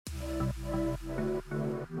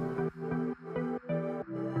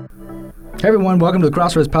Hey everyone, welcome to the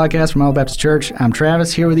Crossroads Podcast from Olive Baptist Church. I'm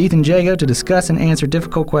Travis, here with Ethan Jago to discuss and answer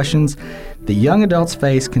difficult questions that young adults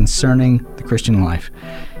face concerning the Christian life.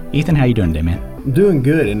 Ethan, how you doing today, man? I'm doing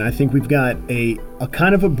good, and I think we've got a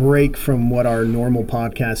kind of a break from what our normal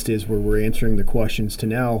podcast is, where we're answering the questions, to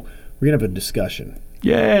now we're going to have a discussion.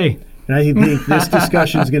 Yay! And I think this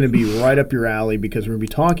discussion is going to be right up your alley, because we're going to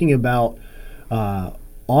be talking about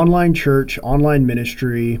online church, online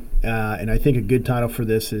ministry, and I think a good title for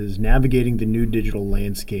this is Navigating the New Digital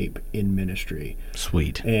Landscape in Ministry.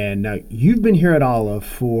 Sweet. And now you've been here at Olive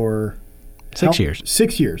for 6 years.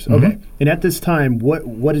 6 years, okay. And at this time,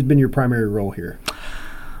 what has been your primary role here?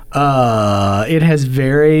 It has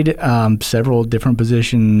varied, several different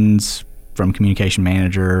positions, from communication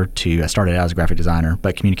manager to, I started out as a graphic designer,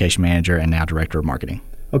 but communication manager and now director of marketing.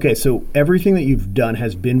 Okay, so everything that you've done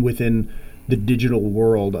has been within the digital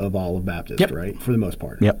world of Olive Baptist, Yep. right? For the most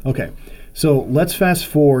part. Yep. Okay, so let's fast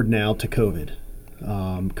forward now to COVID.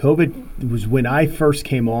 COVID was when I first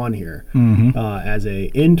came on here as an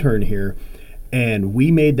intern here, and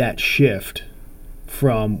we made that shift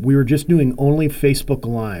from, we were just doing only Facebook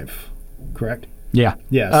Live, correct? Yeah.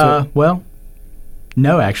 Yeah. So, Well,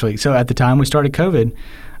 no, actually. So at the time we started COVID,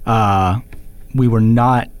 we were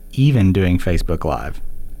not even doing Facebook Live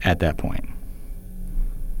at that point.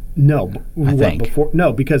 no, I think. before?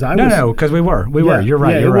 No, because I was. No, because we were. Yeah, You're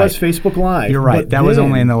right. Yeah, You're it right. was Facebook Live. You're right. But That was then-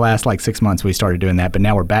 only in the last 6 months we started doing that, but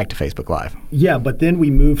now we're back to Facebook Live. Yeah, but then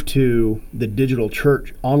we moved to the digital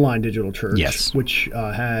church, online digital church, Yes. which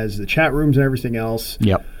has the chat rooms and everything else.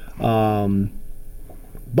 Yep.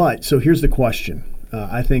 But so here's the question.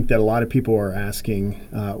 I think that a lot of people are asking,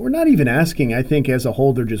 or not even asking, I think as a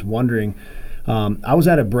whole they're just wondering. I was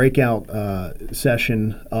at a breakout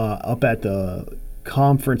session up at the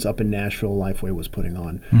conference up in Nashville Lifeway was putting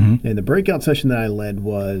on. And the breakout session that I led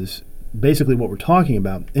was basically what we're talking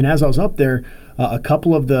about. And as I was up there, a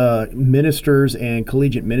couple of the ministers and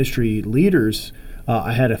collegiate ministry leaders,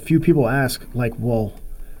 I had a few people ask, well,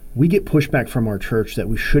 we get pushback from our church that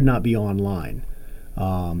we should not be online.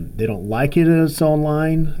 They don't like it as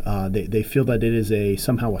online. They feel that it is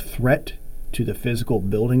somehow a threat to the physical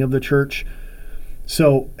building of the church.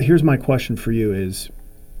 So here's my question for you is,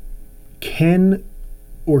 can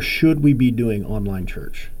or should we be doing online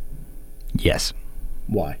church? Yes.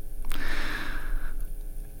 Why?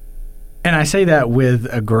 And I say that with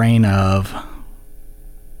a grain of,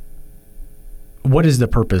 what is the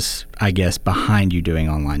purpose, I guess, behind you doing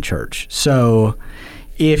online church? So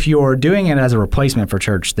if you're doing it as a replacement for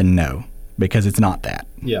church, then no, because it's not that.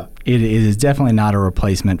 Yeah. It is definitely not a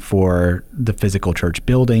replacement for the physical church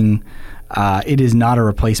building. It is not a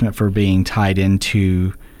replacement for being tied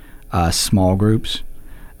into small groups,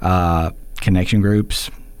 connection groups,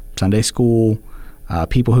 Sunday school,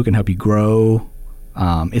 people who can help you grow.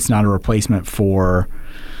 It's not a replacement for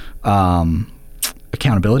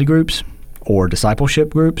accountability groups or discipleship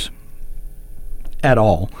groups at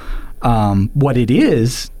all. What it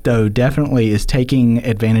is, though, definitely is taking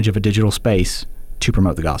advantage of a digital space to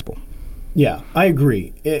promote the gospel. Yeah, I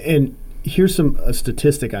agree. And here's a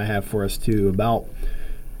statistic I have for us, too, about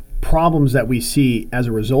problems that we see as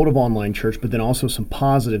a result of online church, but then also some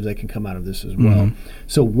positives that can come out of this as well.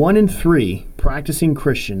 So 1 in 3 practicing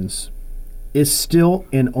Christians is still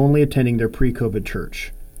and only attending their pre-COVID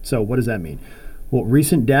church. So what does that mean? Well,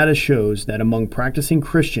 recent data shows that among practicing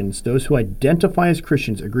Christians, those who identify as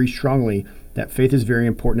Christians agree strongly that faith is very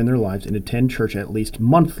important in their lives and attend church at least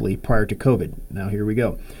monthly prior to COVID. Now, here we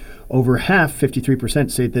go. Over half,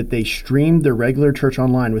 53%, say that they streamed their regular church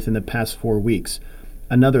online within the past 4 weeks.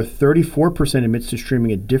 Another 34% admits to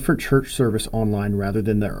streaming a different church service online rather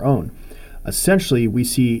than their own. Essentially, we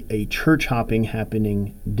see a church hopping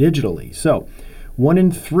happening digitally. So 1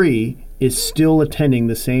 in 3 is still attending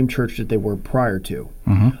the same church that they were prior to.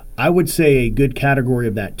 I would say a good category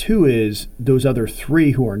of that too is those other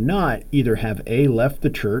 3 who are not either have A, left the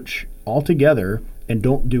church altogether and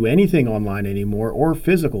don't do anything online anymore or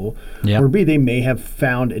physical, or B, they may have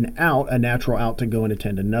found a natural out to go and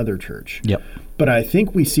attend another church. But I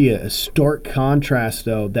think we see a stark contrast,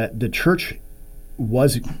 though, that the church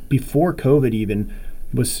was, before COVID even,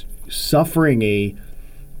 was suffering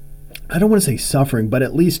I don't want to say suffering, but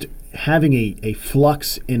at least having a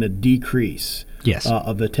flux and a decrease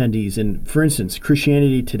of attendees. And for instance,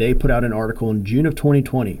 Christianity Today put out an article in June of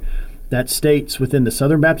 2020 that states within the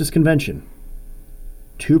Southern Baptist Convention,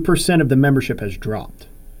 2% of the membership has dropped.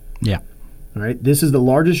 All right. This is the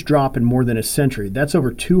largest drop in more than a century. That's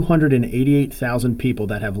over 288,000 people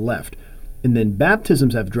that have left. And then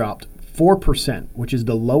baptisms have dropped 4%, which is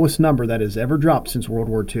the lowest number that has ever dropped since World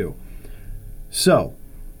War II. So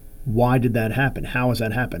why did that happen? How has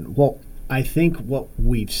that happened? Well, I think what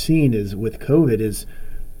we've seen is with COVID is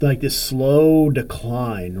like this slow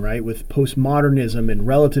decline, right? With postmodernism and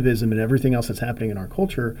relativism and everything else that's happening in our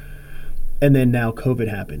culture. And then now COVID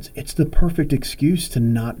happens. It's the perfect excuse to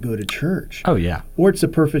not go to church. Oh, yeah. Or it's the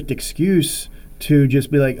perfect excuse to just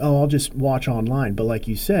be like, oh, I'll just watch online. But like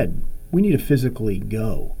you said, we need to physically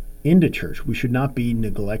go into church. We should not be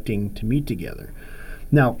neglecting to meet together.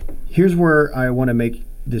 Now, here's where I want to make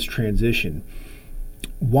this transition.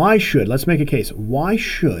 Let's make a case. Why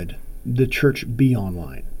should the church be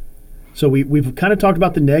online? So we've kind of talked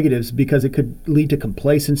about the negatives because it could lead to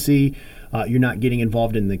complacency. You're not getting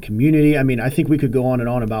involved in the community. I mean, I think we could go on and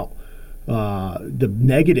on about the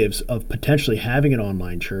negatives of potentially having an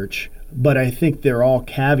online church, but I think they're all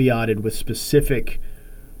caveated with specific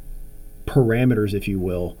parameters, if you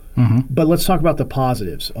will. Mm-hmm. But let's talk about the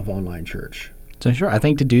positives of online church. So sure, I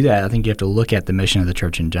think to do that, I think you have to look at the mission of the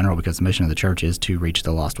church in general, because the mission of the church is to reach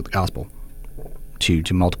the lost with the gospel,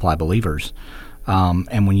 to multiply believers.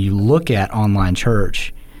 And when you look at online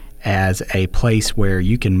church as a place where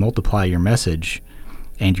you can multiply your message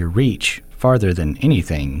and your reach farther than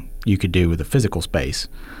anything you could do with a physical space,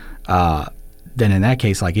 then in that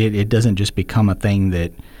case, like it doesn't just become a thing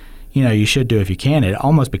that, you should do if you can. It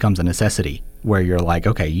almost becomes a necessity where you're like,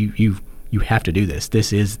 okay, you have to do this.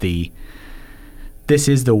 This is the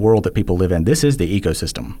world that people live in. This is the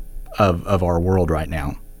ecosystem of our world right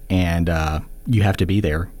now. And you have to be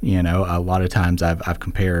there. A lot of times I've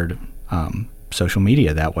compared social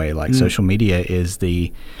media that way. Like social media is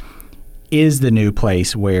the new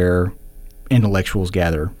place where intellectuals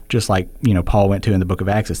gather, just like Paul went to in the book of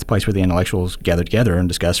Acts. It's the place where the intellectuals gather together and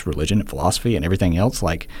discuss religion and philosophy and everything else.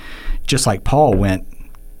 Like just like Paul went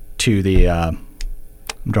to the I'm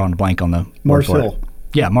drawing a blank on the Mars Hill.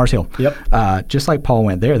 Yeah, Mars Hill. Yep. Just like Paul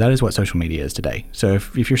went there, that is what social media is today. So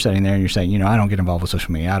if you're sitting there and you're saying, I don't get involved with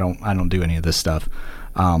social media, I don't do any of this stuff,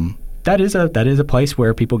 that is a place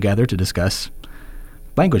where people gather to discuss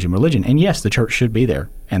language and religion. And yes, the church should be there,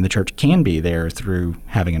 and the church can be there through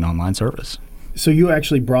having an online service. So you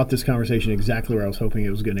actually brought this conversation exactly where I was hoping it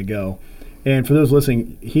was going to go. And for those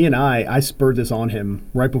listening, he and I spurred this on him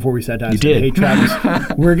right before we sat down. You did. Hey,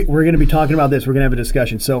 Travis, we're going to be talking about this. We're going to have a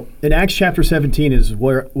discussion. So in Acts chapter 17 is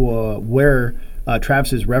where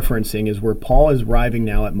Travis is referencing, is where Paul is arriving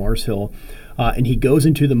now at Mars Hill, and he goes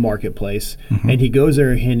into the marketplace, and he goes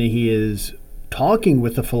there and he is talking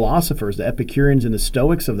with the philosophers, the Epicureans and the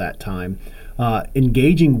Stoics of that time,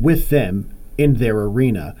 engaging with them in their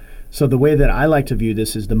arena. So the way that I like to view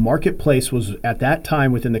this is the marketplace was at that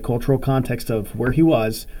time within the cultural context of where he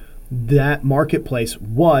was, that marketplace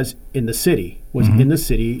was in the city,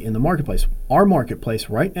 in the marketplace. Our marketplace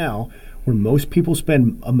right now, where most people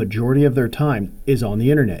spend a majority of their time, is on the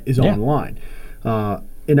internet, is online. And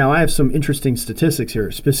now I have some interesting statistics here,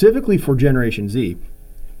 specifically for Generation Z.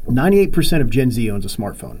 98% of Gen Z owns a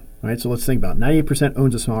smartphone, right? So let's think about it. 98%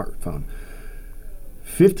 owns a smartphone.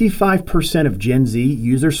 55% of Gen Z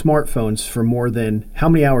use their smartphones for more than, how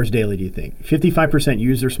many hours daily do you think? 55%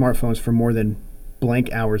 use their smartphones for more than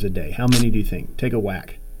blank hours a day. How many do you think? Take a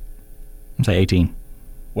whack. I'd say 18.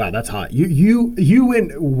 Wow, that's hot. You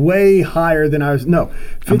went way higher than I was. No,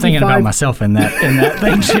 55, I'm thinking about myself in that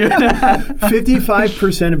thing too.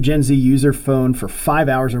 55% of Gen Z use their phone for 5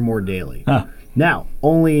 hours or more daily. Huh. Now,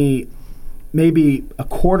 only maybe a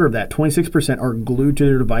quarter of that, 26%, are glued to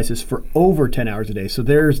their devices for over 10 hours a day. So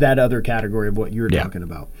there's that other category of what you're talking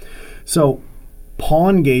about. So Paul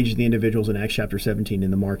engaged the individuals in Acts chapter 17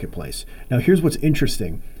 in the marketplace. Now, here's what's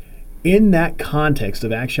interesting. In that context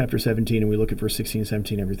of Acts chapter 17, and we look at verse 16 and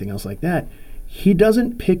 17, everything else like that, he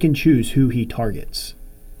doesn't pick and choose who he targets.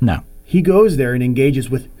 No. He goes there and engages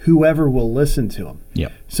with whoever will listen to him.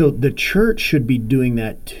 Yep. So the church should be doing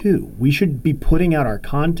that too. We should be putting out our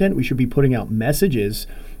content. We should be putting out messages.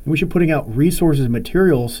 And we should be putting out resources and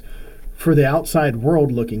materials for the outside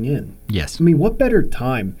world looking in. Yes. I mean, what better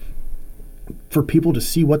time for people to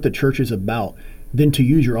see what the church is about than to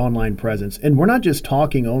use your online presence? And we're not just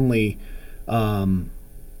talking only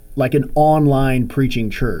like an online preaching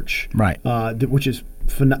church. Right. Which is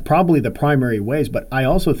probably the primary ways, but I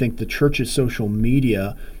also think the church's social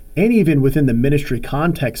media, and even within the ministry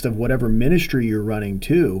context of whatever ministry you're running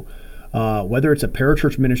too, whether it's a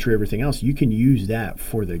parachurch ministry or everything else, you can use that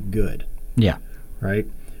for the good. Yeah. Right?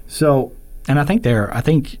 So, and I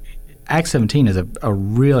think Acts 17 is a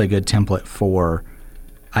really good template for,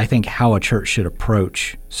 I think, how a church should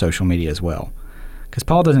approach social media as well. Because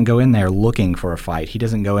Paul doesn't go in there looking for a fight. He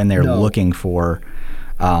doesn't go in there looking for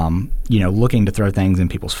looking to throw things in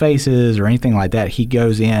people's faces or anything like that. He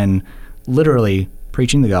goes in literally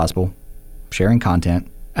preaching the gospel, sharing content,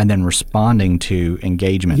 and then responding to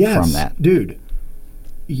engagement from that. Dude,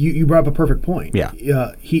 you brought up a perfect point. Yeah.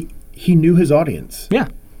 He knew his audience. Yeah.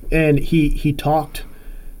 And he talked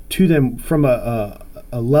to them from a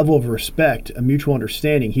level of respect, a mutual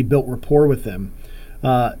understanding. He built rapport with them.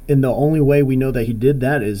 And the only way we know that he did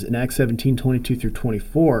that is in Acts 17:22 through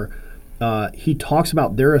 24. He talks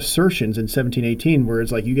about their assertions in 17:18, where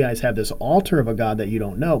it's like, you guys have this altar of a God that you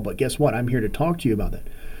don't know, but guess what? I'm here to talk to you about that.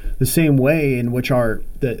 The same way in which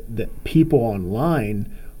the people online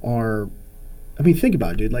are, I mean, think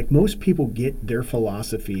about it, dude. Like, most people get their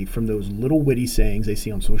philosophy from those little witty sayings they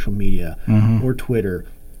see on social media or Twitter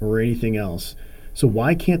or anything else. So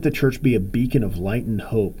why can't the church be a beacon of light and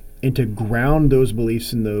hope, and to ground those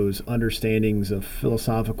beliefs and those understandings of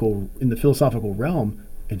in the philosophical realm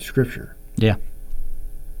in Scripture? Yeah.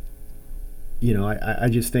 You know, I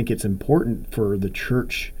just think it's important for the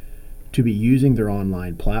church to be using their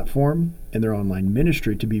online platform and their online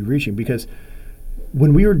ministry to be reaching, because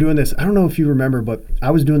when we were doing this, I don't know if you remember, but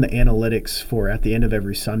I was doing the analytics for at the end of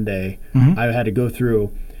every Sunday. I had to go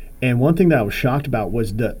through, and one thing that I was shocked about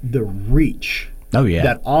was the reach. Oh yeah.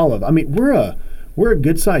 That Olive. I mean, we're a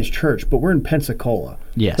good-sized church, but we're in Pensacola.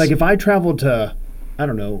 Yes. Like, if I traveled to, I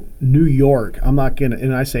don't know, New York, I'm not gonna,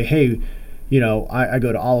 and I say, hey, you know, I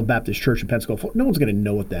go to Olive Baptist Church in Pensacola. No one's gonna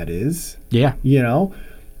know what that is. Yeah. You know.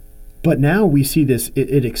 But now we see this,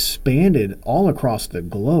 it expanded all across the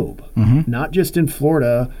globe, not just in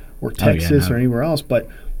Florida or Texas or anywhere else, but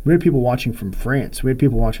we had people watching from France. We had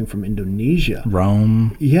people watching from Indonesia.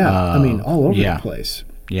 Rome. Yeah, I mean, all over the place.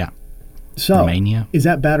 Yeah. So, Romania. Is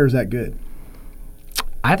that bad or is that good?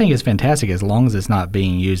 I think it's fantastic as long as it's not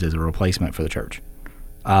being used as a replacement for the church.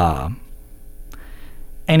 And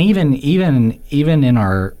even in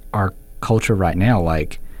our culture right now,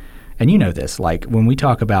 like, and you know this, like when we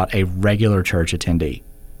talk about a regular church attendee,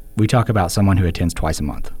 we talk about someone who attends twice a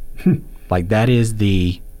month. Like, that is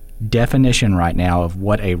the definition right now of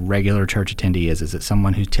what a regular church attendee is it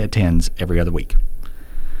someone who attends every other week.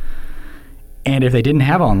 And if they didn't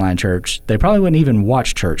have online church, they probably wouldn't even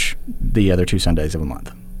watch church the other 2 Sundays of a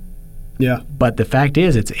month. Yeah. But the fact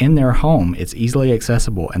is, it's in their home, it's easily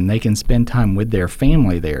accessible, and they can spend time with their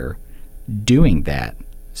family there doing that,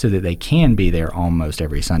 so that they can be there almost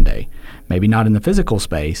every Sunday. Maybe not in the physical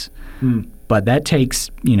space, but that takes,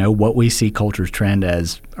 you know, what we see culture's trend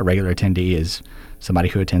as a regular attendee is somebody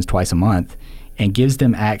who attends twice a month, and gives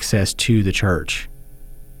them access to the church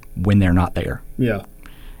when they're not there. Yeah.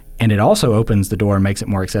 And it also opens the door and makes it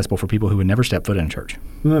more accessible for people who would never step foot in a church.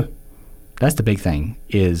 That's the big thing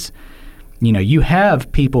is, you know, you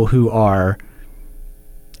have people who are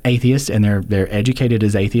atheists and they're educated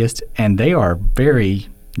as atheists, and they are very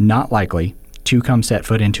not likely to come set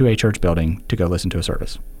foot into a church building to go listen to a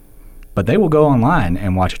service. But they will go online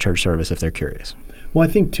and watch a church service if they're curious. Well,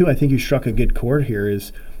 I think you struck a good chord here.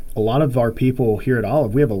 Is a lot of our people here at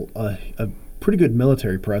Olive, we have a pretty good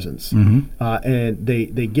military presence. And they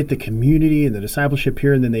get the community and the discipleship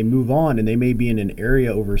here, and then they move on, and they may be in an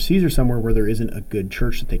area overseas or somewhere where there isn't a good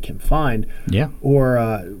church that they can find,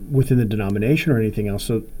 or within the denomination or anything else.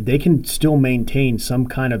 So they can still maintain some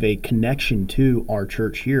kind of a connection to our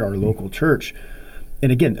church here, our local church.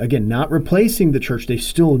 And again, not replacing the church. They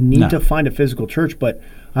still need to find a physical church. But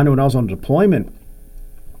I know when I was on deployment,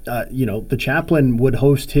 you know, the chaplain would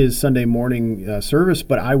host his Sunday morning service,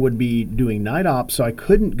 but I would be doing night ops, so I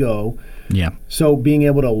couldn't go. Yeah. So being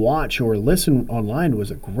able to watch or listen online was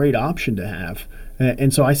a great option to have.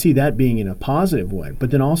 And so I see that being in a positive way. But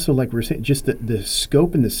then also, like we're saying, just the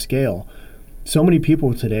scope and the scale. So many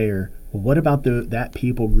people today are, well, what about that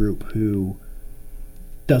people group who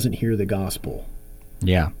doesn't hear the gospel?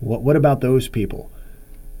 Yeah. What about those people?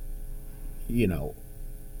 You know,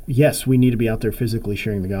 yes, we need to be out there physically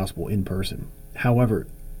sharing the gospel in person. However,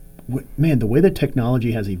 man, the way that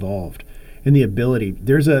technology has evolved and the ability,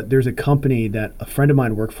 there's a company that a friend of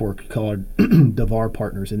mine worked for called Devar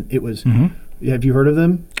Partners, and it was, have you heard of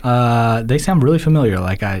them? They sound really familiar,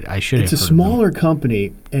 like I should have heard of them. It's a smaller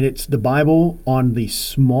company, and it's the Bible on these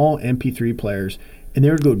small MP3 players, and they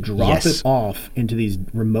would go drop it off into these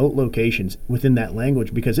remote locations within that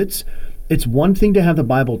language, because it's one thing to have the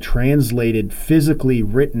Bible translated, physically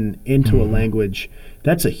written into a language.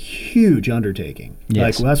 That's a huge undertaking.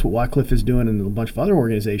 Yes. Like, well, that's what Wycliffe is doing and a bunch of other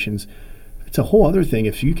organizations. It's a whole other thing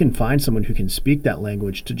if you can find someone who can speak that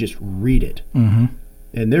language to just read it. And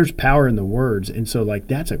there's power in the words. And so, like,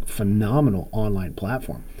 that's a phenomenal online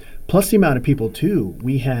platform. Plus the amount of people, too,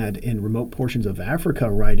 we had in remote portions of Africa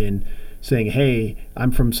write in saying, hey,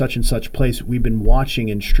 I'm from such and such place. We've been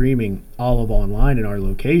watching and streaming Olive online in our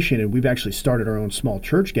location, and we've actually started our own small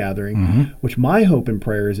church gathering, which my hope and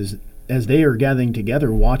prayer is as they are gathering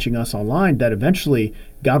together, watching us online, that eventually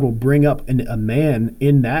God will bring up a man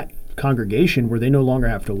in that congregation where they no longer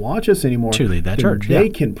have to watch us anymore to lead that church. They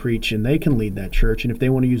can preach and they can lead that church. And if they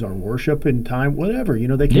want to use our worship in time, whatever,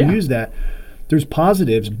 they can use that. There's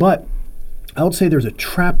positives, but I would say there's a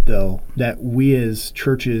trap, though, that we as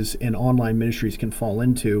churches and online ministries can fall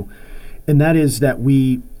into, and that is that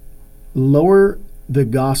we lower the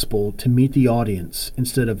gospel to meet the audience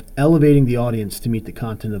instead of elevating the audience to meet the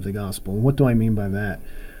content of the gospel. And what do I mean by that?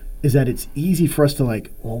 Is that it's easy for us to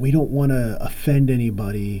we don't want to offend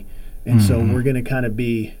anybody, and so we're going to kind of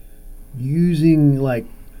be using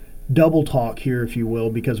double talk here, if you will,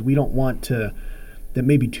 because we don't want that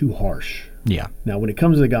may be too harsh. Yeah. Now, when it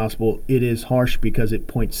comes to the gospel, it is harsh because it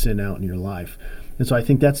points sin out in your life. And so I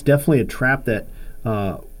think that's definitely a trap that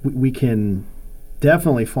we can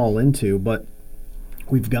definitely fall into, but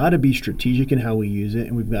we've got to be strategic in how we use it,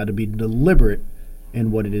 and we've got to be deliberate in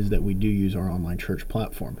what it is that we do use our online church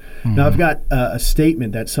platform. Now, I've got a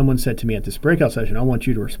statement that someone said to me at this breakout session. I want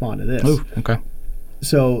you to respond to this. Oh, okay.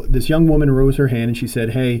 So this young woman rose her hand and she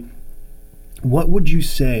said, "Hey, what would you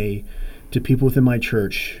say to people within my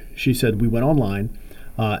church?" She said, "We went online,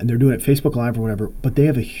 and they're doing it Facebook Live or whatever, but they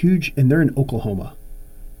have and they're in Oklahoma.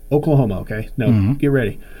 Oklahoma, okay? Now, get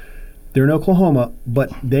ready. They're in Oklahoma,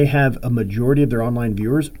 but they have a majority of their online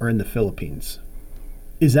viewers are in the Philippines.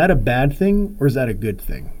 Is that a bad thing or is that a good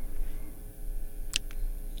thing?"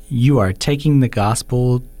 You are taking the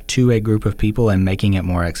gospel to a group of people and making it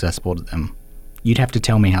more accessible to them. You'd have to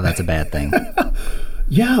tell me how that's a bad thing.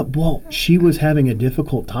 Yeah, well, she was having a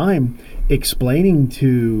difficult time explaining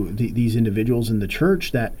to these individuals in the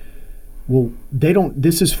church that, well,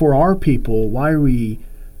 this is for our people. Why are we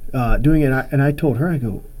doing it? And I told her, I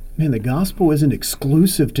go, man, the gospel isn't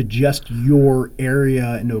exclusive to just your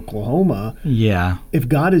area in Oklahoma. Yeah. If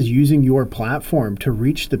God is using your platform to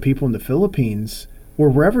reach the people in the Philippines or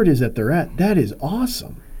wherever it is that they're at, that is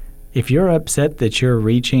awesome. If you're upset that you're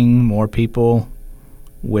reaching more people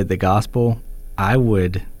with the gospel,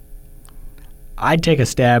 I'd take a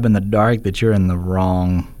stab in the dark that you're in the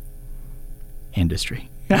wrong industry.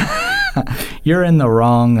 You're in the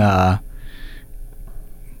wrong.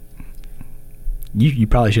 You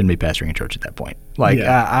probably shouldn't be pastoring a church at that point.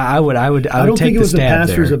 I would I don't take think it was the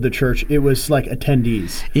pastors there. of the church. It was like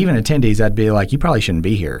attendees. Even attendees, I'd be like, you probably shouldn't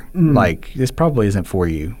be here. This probably isn't for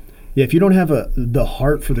you. Yeah, if you don't have the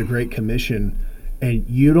heart for the Great Commission and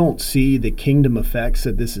you don't see the kingdom effects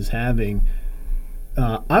that this is having,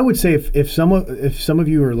 I would say if some of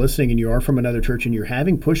you are listening and you are from another church and you're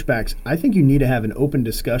having pushbacks, I think you need to have an open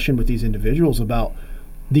discussion with these individuals about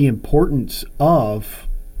the importance of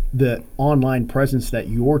the online presence that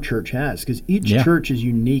your church has, because each church is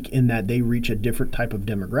unique in that they reach a different type of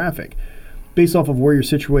demographic. Based off of where you're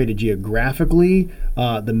situated geographically,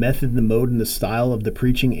 the method, the mode, and the style of the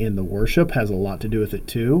preaching and the worship has a lot to do with it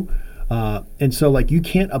too. And so you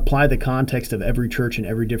can't apply the context of every church in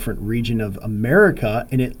every different region of America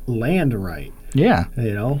and it land right. Yeah.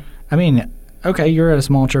 I mean, okay, you're at a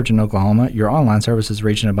small church in Oklahoma. Your online service is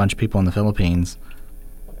reaching a bunch of people in the Philippines.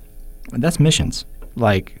 That's missions.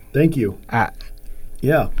 Thank you.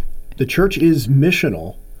 Yeah. The church is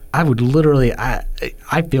missional. I would literally, I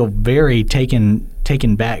feel very taken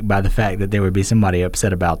back by the fact that there would be somebody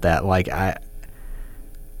upset about that.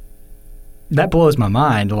 That blows my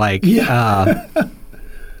mind.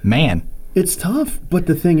 Man. It's tough. But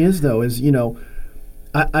the thing is, though, is,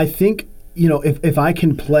 I think, if I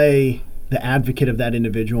can play the advocate of that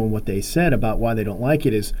individual and what they said about why they don't like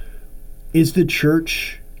it is the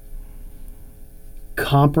church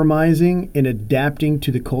compromising and adapting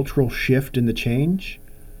to the cultural shift and the change?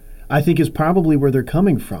 I think is probably where they're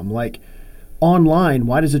coming from. Online,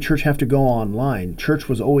 why does the church have to go online? Church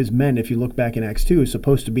was always meant, if you look back in Acts 2, is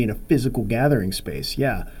supposed to be in a physical gathering space.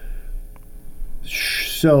 Yeah.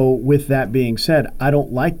 So with that being said, I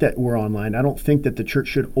don't like that we're online. I don't think that the church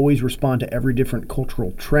should always respond to every different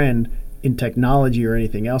cultural trend in technology or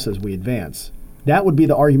anything else as we advance. That would be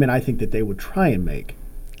the argument I think that they would try and make.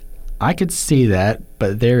 I could see that,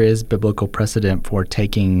 but there is biblical precedent for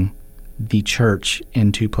taking the church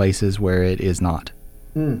into places where it is not.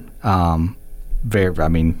 The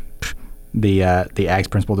Acts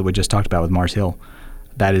principle that we just talked about with Mars Hill,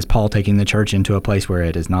 that is Paul taking the church into a place where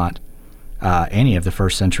it is not. Any of the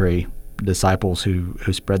first century disciples who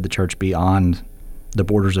spread the church beyond the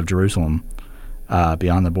borders of Jerusalem,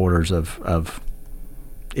 beyond the borders of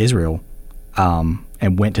Israel,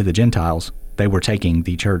 and went to the Gentiles, they were taking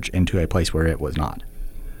the church into a place where it was not.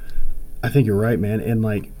 I think you're right, man. And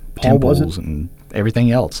Paul temples wasn't, and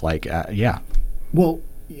everything else. Well,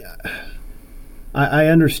 yeah, I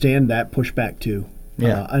understand that pushback too.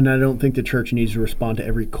 Yeah. And I don't think the church needs to respond to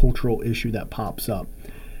every cultural issue that pops up.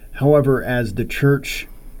 However, as the church,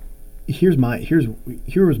 here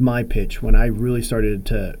was my pitch when I really started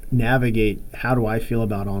to navigate how do I feel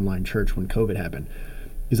about online church when COVID happened.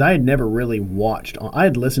 Because I had never really watched. I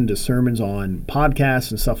had listened to sermons on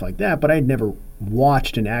podcasts and stuff like that, but I had never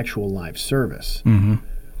watched an actual live service. Mm-hmm.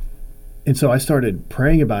 And so I started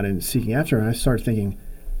praying about it and seeking after it, and I started thinking,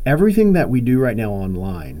 everything that we do right now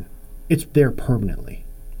online, it's there permanently.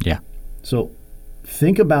 Yeah. So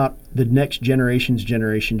think about the next generation.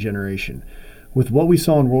 With what we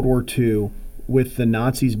saw in World War II, with the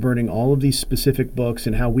Nazis burning all of these specific books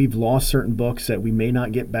and how we've lost certain books that we may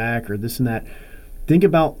not get back or this and that. Think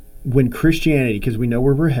about when Christianity, because we know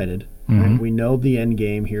where we're headed. Mm-hmm. Right? We know the end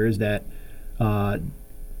game here is that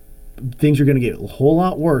things are going to get a whole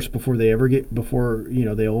lot worse before they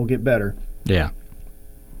all get better. Yeah.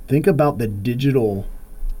 Think about the digital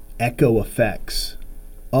echo effects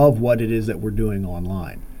of what it is that we're doing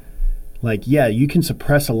online. Like, yeah, you can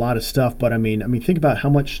suppress a lot of stuff, but I mean, think about how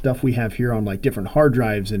much stuff we have here on like different hard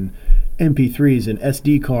drives and MP3s and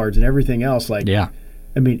SD cards and everything else. Like, yeah.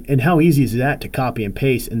 I mean, and how easy is that to copy and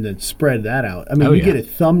paste and then spread that out? I mean, get a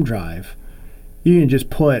thumb drive, you can just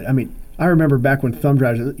put. I mean, I remember back when thumb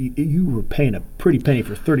drives, you were paying a pretty penny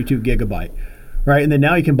for 32 gigabyte, right? And then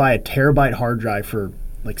now you can buy a terabyte hard drive for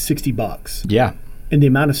like $60. Yeah. And the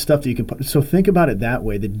amount of stuff that you can put. So think about it that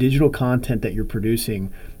way. The digital content that you're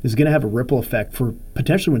producing is going to have a ripple effect for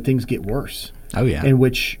potentially when things get worse. Oh, yeah. In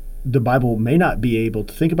which the Bible may not be able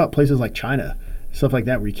to. Think about places like China, stuff like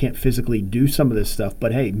that, where you can't physically do some of this stuff.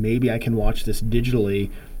 But hey, maybe I can watch this digitally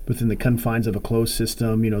within the confines of a closed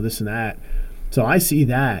system, this and that. So I see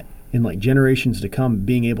that in like generations to come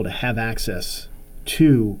being able to have access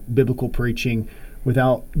to biblical preaching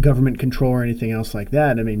without government control or anything else like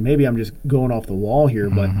that. I mean, maybe I'm just going off the wall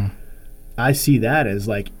here, but I see that as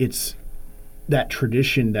like it's that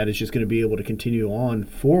tradition that is just going to be able to continue on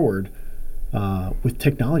forward with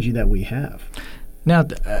technology that we have. Now,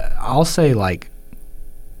 I'll say like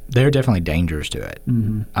there are definitely dangers to it.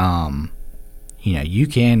 Mm-hmm. You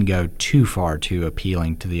can go too far to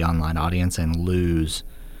appealing to the online audience and lose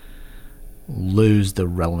the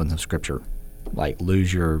relevance of Scripture, like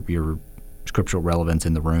lose your scriptural relevance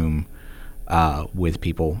in the room with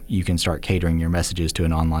people. You can start catering your messages to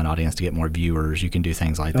an online audience to get more viewers. You can do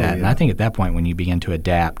things like that. Yeah. And I think at that point when you begin to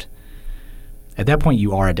adapt, at that point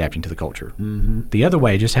you are adapting to the culture. Mm-hmm. The other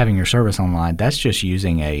way, just having your service online, that's just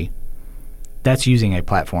using a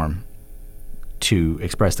platform to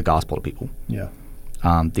express the gospel to people. Yeah.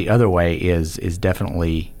 The other way is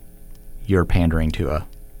definitely you're pandering to a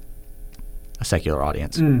secular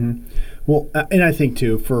audience. Mm-hmm. Well, and I think,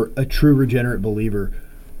 too, for a true regenerate believer,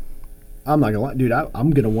 I'm not going to lie, dude,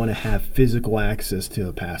 I'm going to want to have physical access to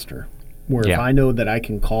a pastor. Where if I know that I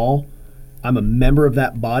can call, I'm a member of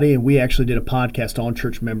that body, and we actually did a podcast on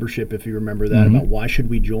church membership, if you remember that, about why should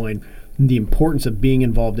we join, and the importance of being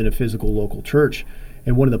involved in a physical local church.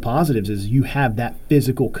 And one of the positives is you have that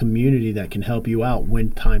physical community that can help you out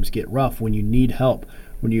when times get rough, when you need help,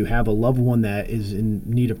 when you have a loved one that is in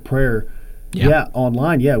need of prayer. Yeah,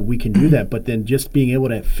 online, we can do that. But then just being able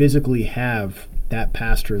to physically have that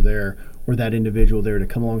pastor there or that individual there to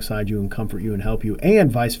come alongside you and comfort you and help you,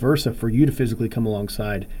 and vice versa, for you to physically come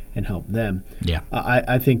alongside and help them. Yeah,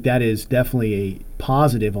 I think that is definitely a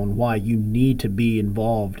positive on why you need to be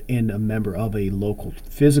involved in a member of a local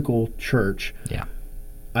physical church. Yeah.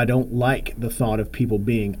 I don't like the thought of people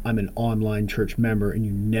being, I'm an online church member, and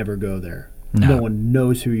you never go there. No one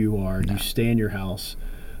knows who you are. No. You stay in your house.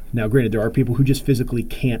 Now, granted, there are people who just physically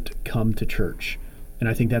can't come to church, and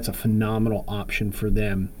I think that's a phenomenal option for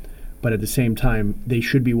them. But at the same time, they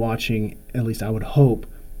should be watching, at least I would hope,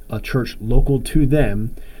 a church local to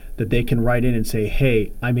them that they can write in and say,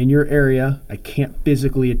 hey, I'm in your area. I can't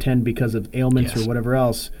physically attend because of ailments or whatever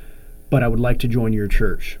else, but I would like to join your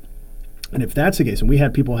church. And if that's the case, and we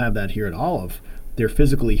had people have that here at Olive, they're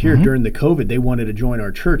physically here during the COVID. They wanted to join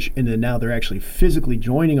our church, and then now they're actually physically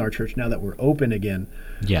joining our church now that we're open again.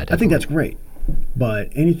 Yeah, definitely. I think that's great. But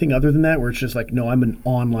anything other than that, where it's just like, no, I'm an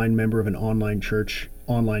online member of an online church,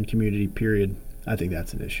 online community, period, I think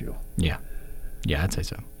that's an issue. Yeah. Yeah, I'd say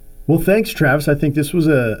so. Well, thanks, Travis. I think this was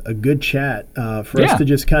a good chat for us to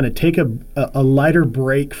just kind of take a lighter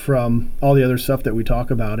break from all the other stuff that we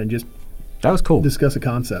talk about and just that was cool. Discuss a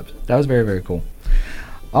concept. That was very, very cool.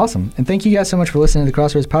 Awesome. And thank you guys so much for listening to the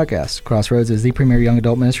Crossroads Podcast. Crossroads is the premier young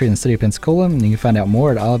adult ministry in the city of Pensacola, and you can find out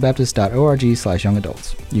more at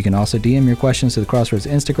olivebaptist.org/youngadults. You can also DM your questions to the Crossroads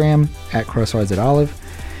Instagram at crossroads@olive,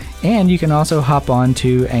 and you can also hop on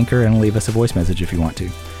to Anchor and leave us a voice message if you want to.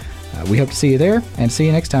 We hope to see you there, and see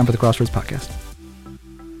you next time for the Crossroads Podcast.